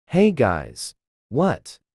Hey guys.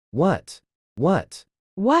 What? What? What?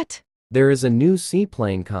 What? There is a new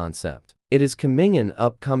seaplane concept. It is coming in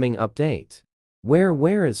upcoming update.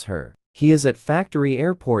 Where is her? He is at factory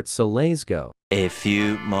airport, so let's go. A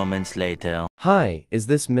few moments later. Hi, is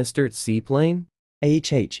this Mr. Seaplane?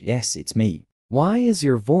 Yes, it's me. Why is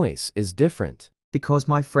your voice is different? Because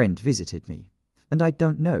my friend visited me, and I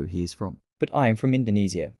don't know he is from. But I am from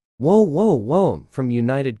Indonesia. Whoa, from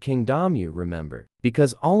United Kingdom, you remember.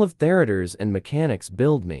 Because all of theaters and mechanics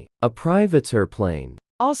build me a privateer plane.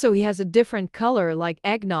 Also, he has a different color like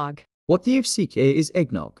eggnog. What do you seek here is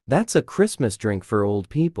eggnog. That's a Christmas drink for old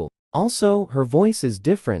people. Also, her voice is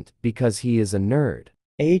different because he is a nerd.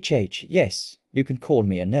 Yes, you can call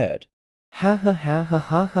me a nerd. Ha ha ha ha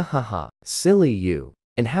ha ha ha ha. Silly you.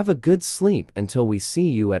 And have a good sleep until we see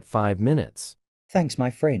you at 5 minutes. Thanks,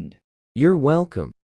 my friend. You're welcome.